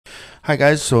Hi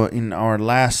guys, so in our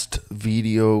last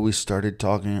video we started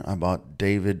talking about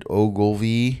David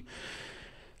Ogilvy.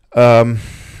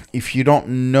 If you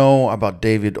don't know about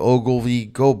David Ogilvy,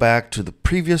 go back to the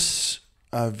previous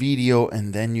video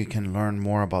and then you can learn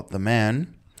more about the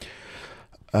man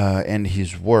and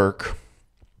his work.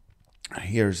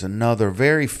 Here's another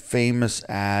very famous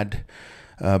ad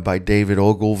by David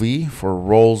Ogilvy for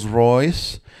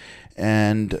Rolls-Royce.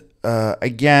 And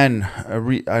again,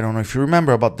 I don't know if you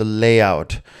remember about the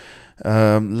layout.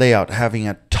 Having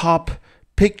a top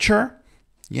picture,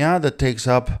 that takes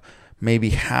up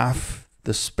maybe half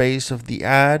the space of the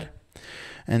ad.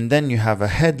 And then you have a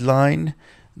headline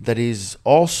that is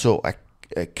also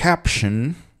a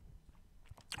caption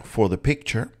for the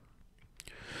picture.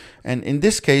 And in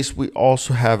this case, we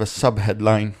also have a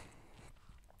subheadline,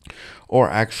 or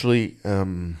actually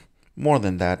more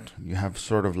than that. You have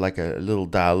sort of like a little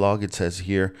dialogue. It says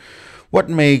here, what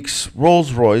makes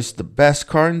Rolls-Royce the best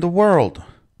car in the world?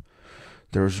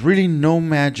 There's really no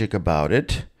magic about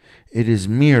it. It is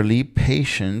merely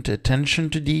patient attention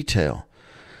to detail,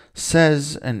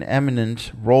 says an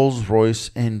eminent Rolls-Royce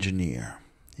engineer.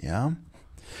 And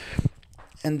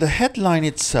the headline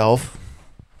itself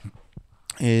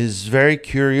is very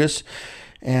curious,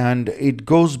 and it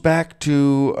goes back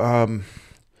to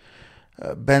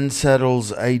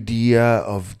Bencevinga's idea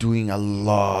of doing a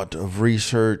lot of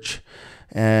research.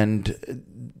 And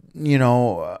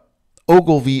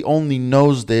Ogilvy only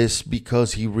knows this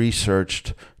because he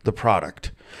researched the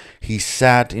product. He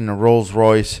sat in a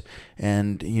Rolls-Royce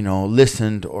and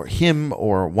listened, or him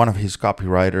or one of his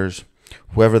copywriters,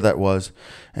 whoever that was,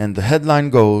 and the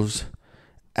headline goes,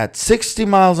 at 60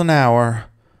 miles an hour,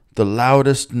 the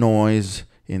loudest noise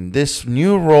in this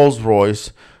new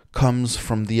Rolls-Royce comes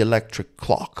from the electric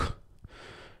clock.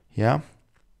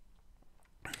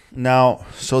 Now,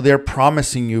 so they're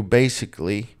promising you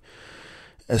basically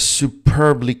a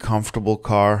superbly comfortable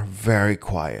car, very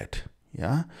quiet.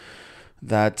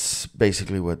 That's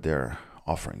basically what they're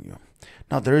offering you.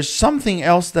 Now, there is something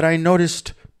else that I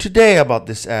noticed today about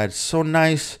this ad. So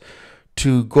nice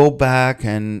to go back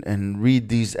and read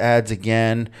these ads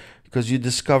again, because you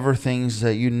discover things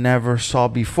that you never saw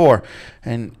before.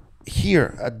 And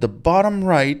here at the bottom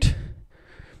right,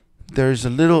 there's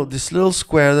this little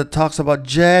square that talks about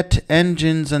jet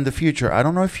engines and the future. I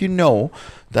don't know if you know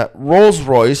that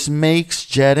Rolls-Royce makes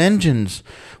jet engines.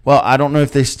 Well, I don't know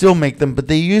if they still make them, but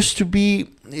it used to be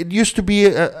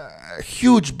a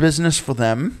huge business for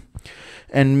them,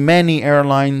 and many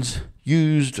airlines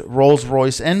used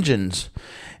Rolls-Royce engines.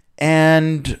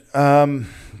 And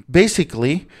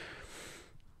basically,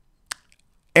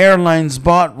 airlines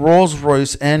bought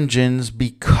Rolls-Royce engines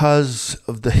because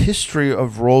of the history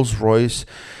of Rolls-Royce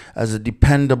as a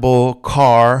dependable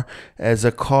car, as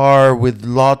a car with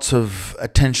lots of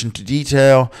attention to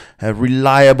detail, a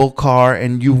reliable car,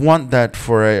 and you want that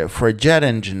for a jet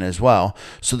engine as well.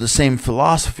 So the same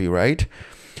philosophy, right?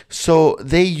 So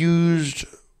they used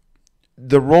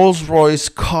the Rolls-Royce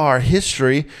car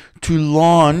history to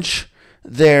launch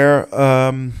their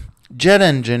jet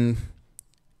engine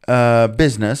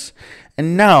business,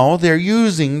 and now they're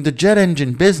using the jet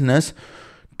engine business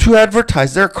to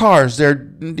advertise their cars. They're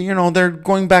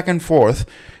going back and forth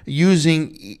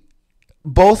using,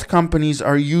 both companies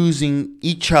are using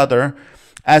each other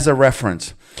as a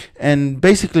reference. And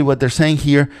basically what they're saying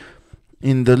here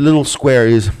in the little square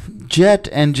is, jet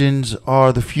engines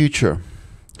are the future.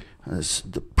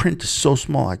 The print is so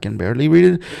small I can barely read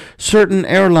it. Certain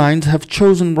airlines have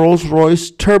chosen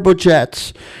Rolls-Royce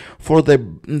turbojets for their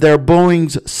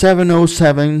Boeing's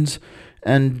 707s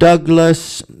and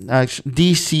Douglas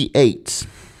DC-8s.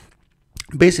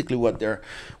 Basically what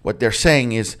they're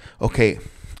saying is, okay,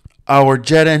 our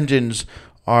jet engines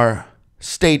are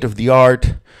state of the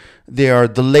art. They are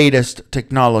the latest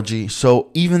technology.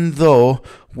 So even though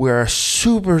we're a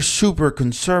super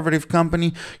conservative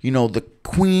company, the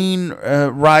Queen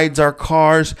rides our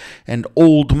cars and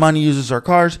old money uses our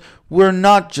cars, we're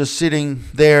not just sitting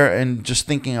there and just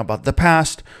thinking about the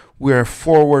past. We're a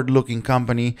forward-looking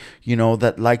company,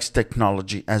 that likes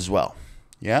technology as well.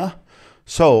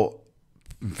 So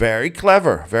very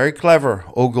clever,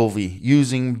 Ogilvy,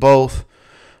 using both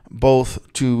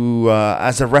to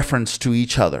as a reference to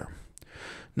each other.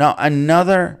 Now,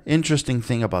 another interesting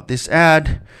thing about this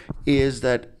ad is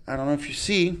that, I don't know if you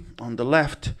see on the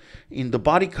left in the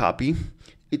body copy,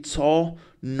 it's all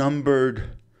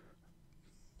numbered,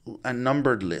 a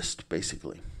numbered list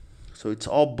basically. So it's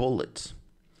all bullets.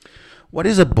 What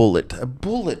is a bullet? A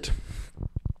bullet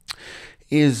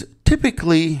is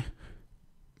typically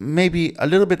maybe a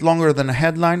little bit longer than a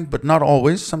headline, but not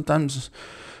always. Sometimes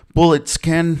bullets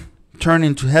can turn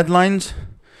into headlines,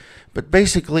 but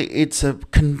basically it's a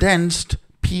condensed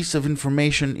piece of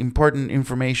information, important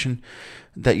information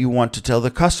that you want to tell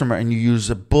the customer, and you use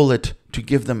a bullet to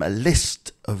give them a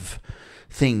list of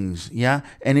things, yeah?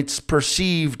 And it's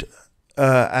perceived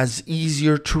as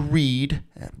easier to read,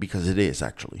 because it is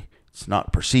actually. It's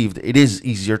not perceived. It is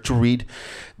easier to read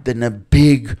than a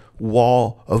big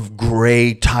wall of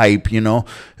gray type,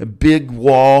 a big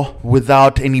wall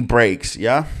without any breaks,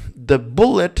 yeah? The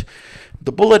bullet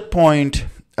point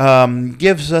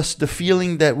gives us the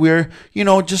feeling that we're,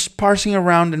 just parsing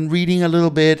around and reading a little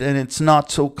bit, and it's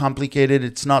not so complicated,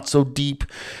 it's not so deep,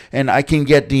 and I can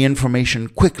get the information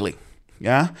quickly,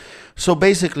 yeah? So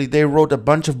basically, they wrote a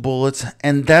bunch of bullets,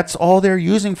 and that's all they're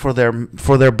using for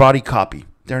their body copy.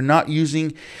 They're not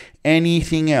using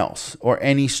anything else or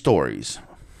any stories,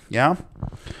 yeah?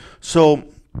 So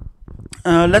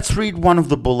let's read one of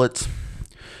the bullets.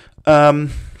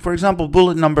 For example,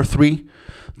 bullet number 3.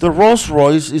 The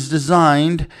Rolls-Royce is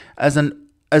designed as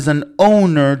an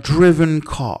owner-driven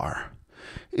car.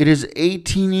 It is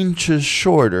 18 inches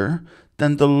shorter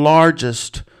than the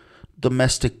largest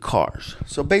domestic cars.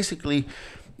 So basically,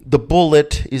 the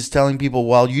bullet is telling people,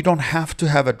 well, you don't have to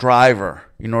have a driver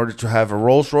in order to have a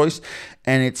Rolls-Royce,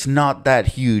 and it's not that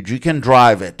huge. You can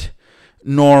drive it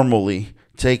normally.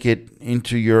 Take it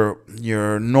into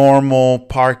your normal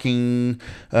parking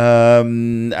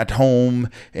at home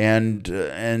and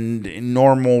in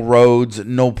normal roads,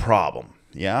 no problem.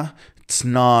 Yeah, it's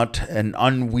not an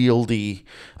unwieldy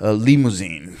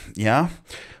limousine. Yeah,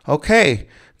 okay,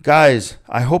 guys.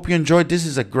 I hope you enjoyed. This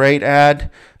is a great ad.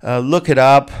 Look it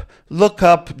up. Look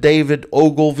up David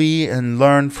Ogilvy and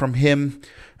learn from him.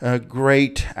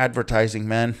 Great advertising,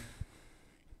 man.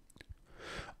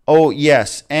 Oh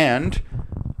yes, and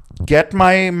get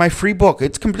my free book.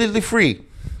 It's completely free,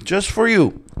 just for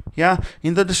you. Yeah,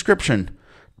 in the description.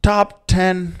 Top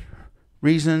 10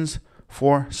 reasons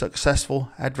for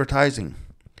successful advertising.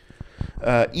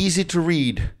 Easy to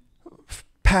read,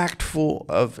 packed full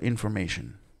of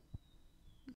information.